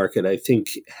crypto market, I think,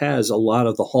 has a lot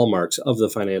of the hallmarks of the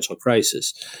financial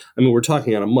crisis. I mean, we're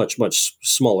talking on a much, much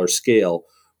smaller scale.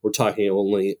 We're talking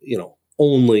only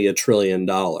 $1 trillion,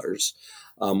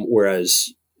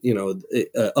 whereas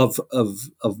of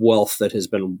wealth that has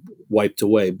been wiped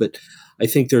away. But I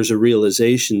think there's a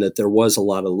realization that there was a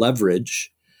lot of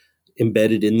leverage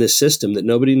embedded in this system that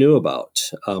nobody knew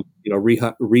about.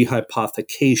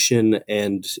 Rehypothecation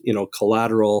and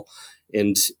collateral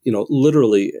and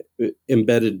literally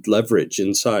embedded leverage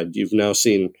inside. You've now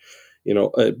seen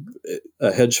a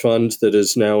hedge fund that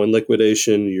is now in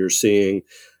liquidation. You're seeing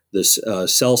this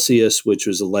Celsius, which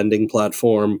was a lending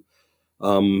platform,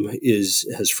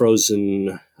 has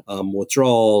frozen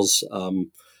withdrawals.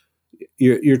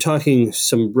 You're talking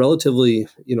some relatively,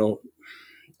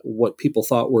 what people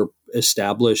thought were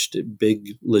established,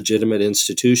 big, legitimate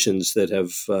institutions that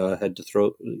have had to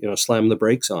slam the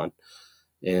brakes on,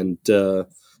 and are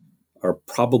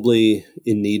probably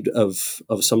in need of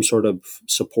some sort of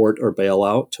support or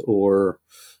bailout or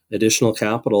additional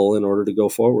capital in order to go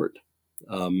forward.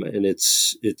 And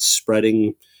it's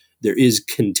spreading. There is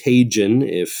contagion,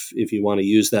 if you want to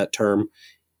use that term,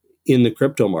 in the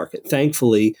crypto market.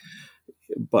 Thankfully,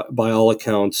 by all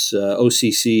accounts,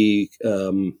 OCC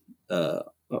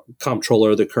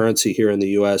comptroller of the currency here in the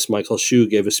U.S., Michael Hsu,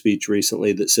 gave a speech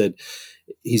recently that said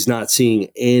he's not seeing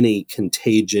any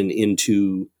contagion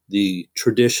into the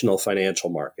traditional financial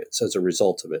markets as a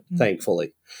result of it.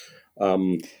 Thankfully.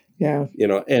 Yeah,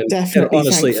 and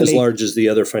honestly, thankfully, as large as the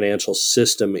other financial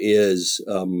system is,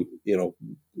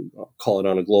 call it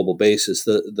on a global basis,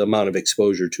 the amount of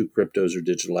exposure to cryptos or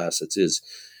digital assets is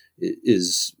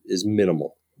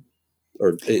minimal,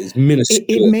 or is minuscule.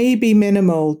 It may be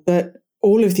minimal, but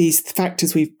all of these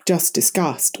factors we've just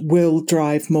discussed will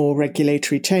drive more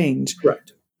regulatory change.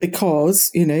 Correct.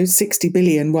 Because 60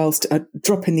 billion, whilst a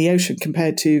drop in the ocean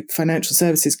compared to financial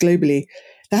services globally,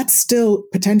 that's still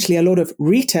potentially a lot of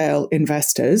retail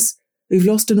investors who've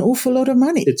lost an awful lot of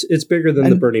money. It's bigger than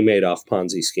the Bernie Madoff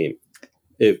Ponzi scheme,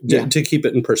 to keep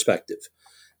it in perspective.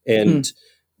 And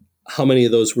how many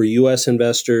of those were U.S.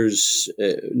 investors?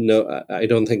 No, I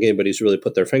don't think anybody's really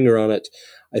put their finger on it.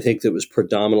 I think that was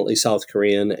predominantly South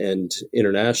Korean and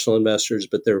international investors,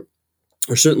 but there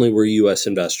certainly were U.S.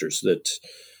 investors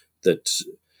that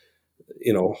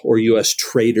or U.S.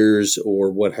 traders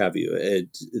or what have you.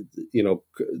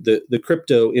 The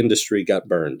crypto industry got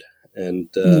burned, and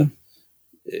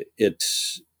it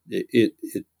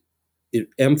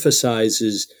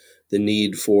emphasizes the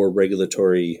need for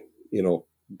regulatory,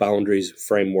 boundaries,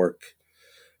 framework,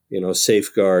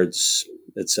 safeguards,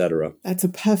 etc. That's a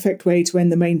perfect way to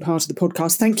end the main part of the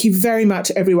podcast. Thank you very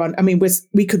much, everyone. I mean,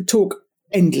 we could talk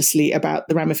endlessly about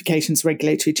the ramifications of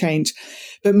regulatory change,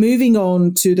 but moving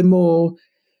on to the more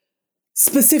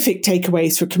specific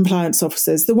takeaways for compliance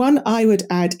officers, the one I would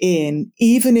add in,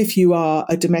 even if you are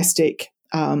a domestic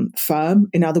firm,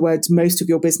 in other words, most of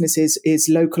your business is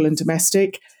local and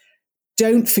domestic,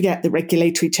 don't forget the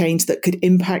regulatory change that could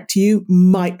impact you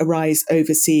might arise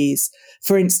overseas.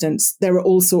 For instance, there are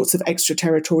all sorts of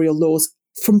extraterritorial laws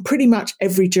from pretty much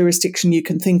every jurisdiction you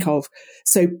can think of.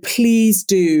 So please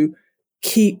do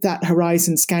keep that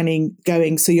horizon scanning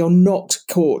going so you're not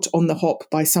caught on the hop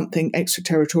by something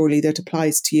extraterritorially that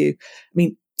applies to you. I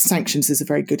mean, sanctions is a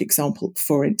very good example,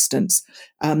 for instance.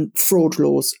 Fraud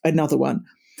laws, another one.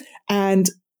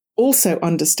 And also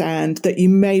understand that you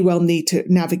may well need to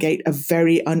navigate a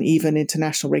very uneven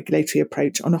international regulatory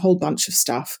approach on a whole bunch of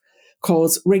stuff.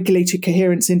 cause regulatory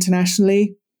coherence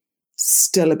internationally,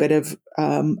 still a bit of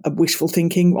wishful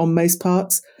thinking on most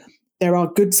parts. There are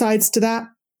good sides to that.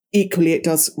 Equally, it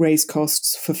does raise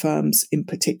costs for firms in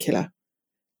particular.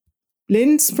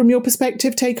 Linz, from your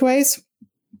perspective, takeaways?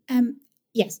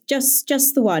 Yes,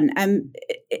 just the one.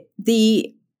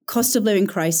 The cost of living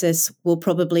crisis will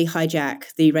probably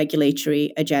hijack the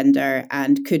regulatory agenda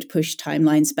and could push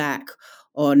timelines back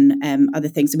on other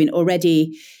things. I mean,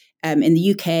 already in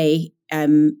the UK,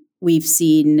 we've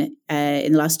seen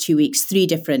in the last 2 weeks 3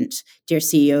 different Dear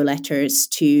CEO letters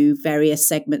to various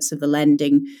segments of the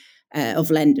lending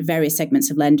various segments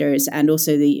of lenders, and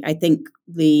also I think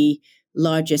the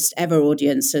largest ever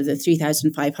audience of the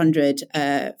 3,500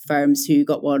 firms who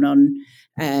got one on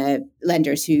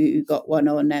lenders who got one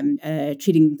on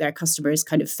treating their customers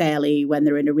kind of fairly when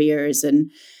they're in arrears and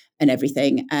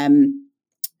everything.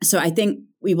 So I think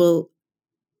we will,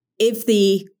 if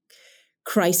the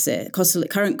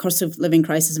current cost of living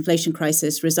crisis, inflation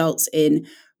crisis results in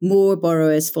more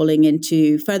borrowers falling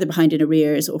into further behind in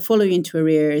arrears or falling into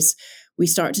arrears, we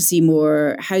start to see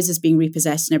more houses being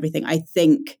repossessed and everything. I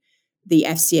think the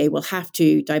FCA will have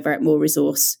to divert more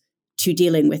resource to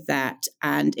dealing with that,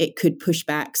 and it could push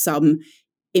back some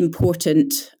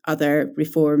important other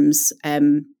reforms,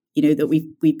 that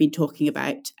we've been talking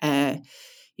about,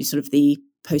 sort of the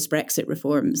post-Brexit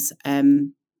reforms.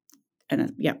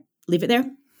 Leave it there.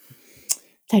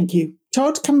 Thank you.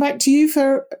 Todd, come back to you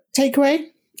for takeaway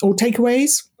or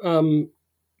takeaways.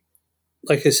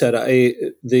 Like I said,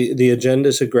 the agenda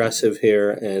is aggressive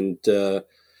here, and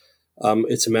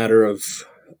it's a matter of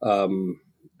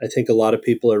I think a lot of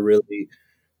people are really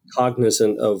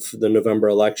cognizant of the November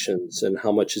elections and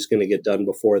how much is going to get done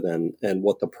before then and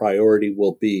what the priority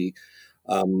will be.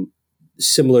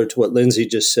 Similar to what Lindsay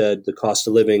just said, the cost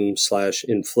of living /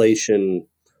 inflation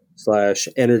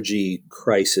 / energy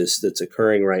crisis that's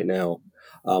occurring right now,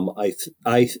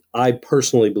 I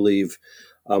personally believe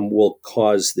will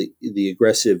cause the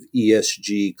aggressive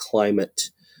ESG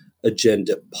climate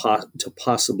agenda to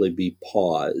possibly be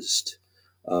paused.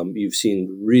 You've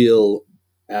seen real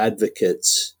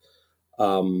advocates,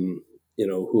 who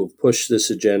have pushed this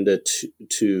agenda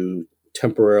to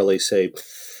temporarily say,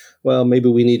 well, maybe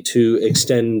we need to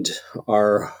extend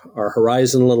our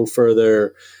horizon a little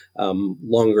further,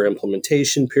 longer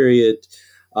implementation period.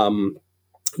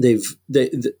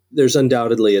 There's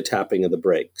undoubtedly a tapping of the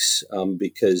brakes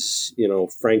because,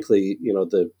 frankly,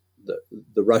 the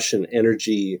Russian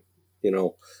energy,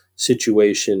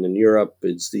 situation in Europe,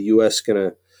 is the U.S. going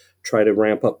to try to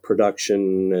ramp up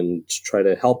production and try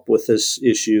to help with this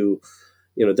issue?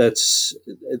 That's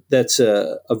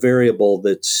a variable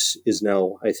that is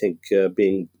now, I think,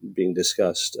 being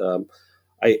discussed.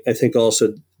 I think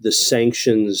also the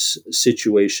sanctions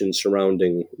situation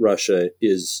surrounding Russia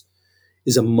is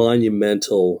a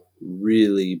monumental,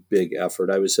 really big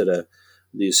effort. I was at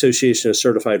the Association of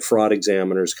Certified Fraud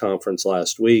Examiners conference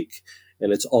last week,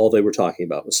 and it's all they were talking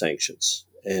about was sanctions.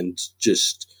 And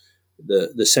just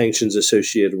the sanctions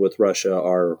associated with Russia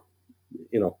are,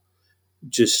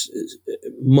 just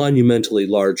monumentally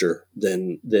larger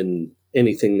than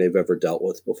anything they've ever dealt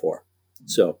with before.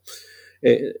 So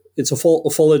it's a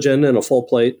full agenda and a full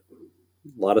plate,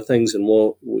 a lot of things, and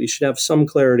we should have some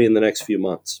clarity in the next few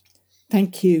months.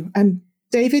 Thank you. And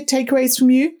David, takeaways from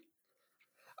you?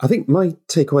 I think my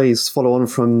takeaways follow on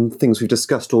from things we've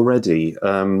discussed already,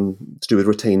 to do with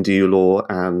retained EU law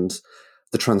and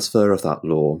the transfer of that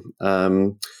law.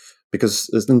 Because,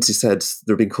 as Lindsay said,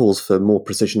 there have been calls for more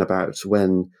precision about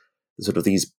when sort of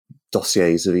these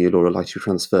dossiers of EU law are likely to be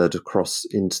transferred across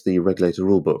into the regulator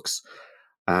rulebooks.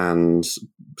 And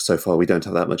so far, we don't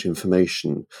have that much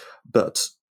information. But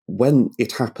when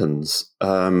it happens,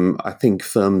 I think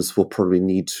firms will probably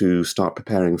need to start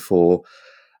preparing for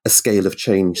a scale of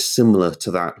change similar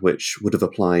to that which would have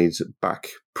applied back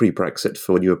pre-Brexit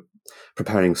for when you were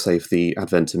preparing, say, for the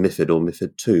advent of MiFID or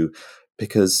MiFID II,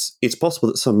 because it's possible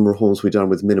that some reforms will be done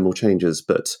with minimal changes,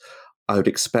 but I would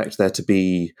expect there to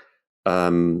be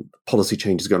policy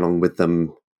changes going along with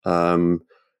them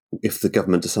if the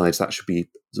government decides that should be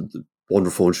one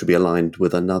reform should be aligned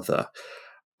with another.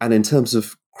 And in terms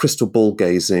of crystal ball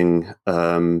gazing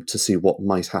to see what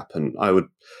might happen, I would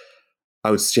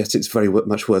suggest it's very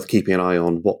much worth keeping an eye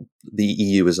on what the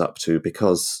EU is up to,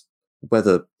 because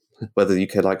whether the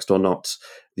UK likes it or not,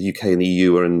 the UK and the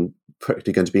EU are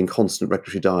practically going to be in constant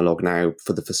regulatory dialogue now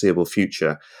for the foreseeable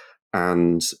future,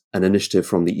 and an initiative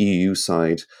from the EU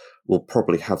side will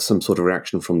probably have some sort of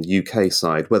reaction from the UK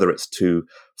side, whether it's to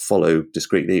follow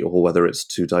discreetly or whether it's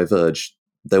to diverge.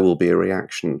 There will be a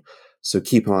reaction. So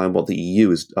keep an eye on what the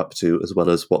EU is up to, as well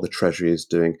as what the Treasury is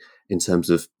doing in terms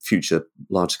of future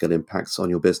large-scale impacts on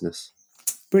your business.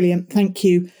 Brilliant. Thank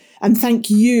you. And thank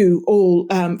you all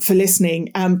for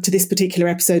listening to this particular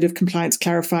episode of Compliance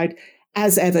Clarified.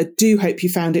 As ever, do hope you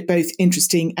found it both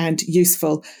interesting and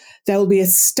useful. There will be a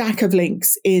stack of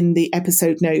links in the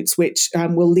episode notes, which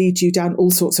will lead you down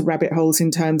all sorts of rabbit holes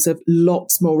in terms of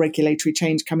lots more regulatory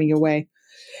change coming your way.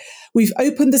 We've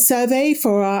opened the survey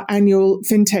for our annual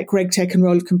FinTech, RegTech and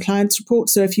Role of Compliance report.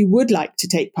 So if you would like to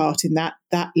take part in that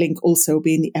link also will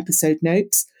be in the episode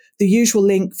notes. The usual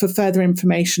link for further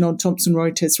information on Thomson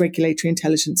Reuters Regulatory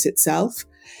Intelligence itself.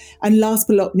 And last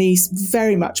but not least,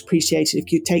 very much appreciated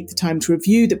if you take the time to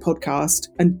review the podcast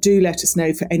and do let us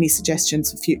know for any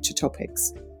suggestions for future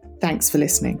topics. Thanks for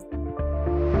listening.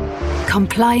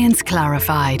 Compliance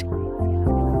Clarified,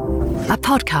 a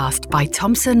podcast by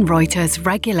Thomson Reuters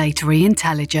Regulatory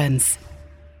Intelligence.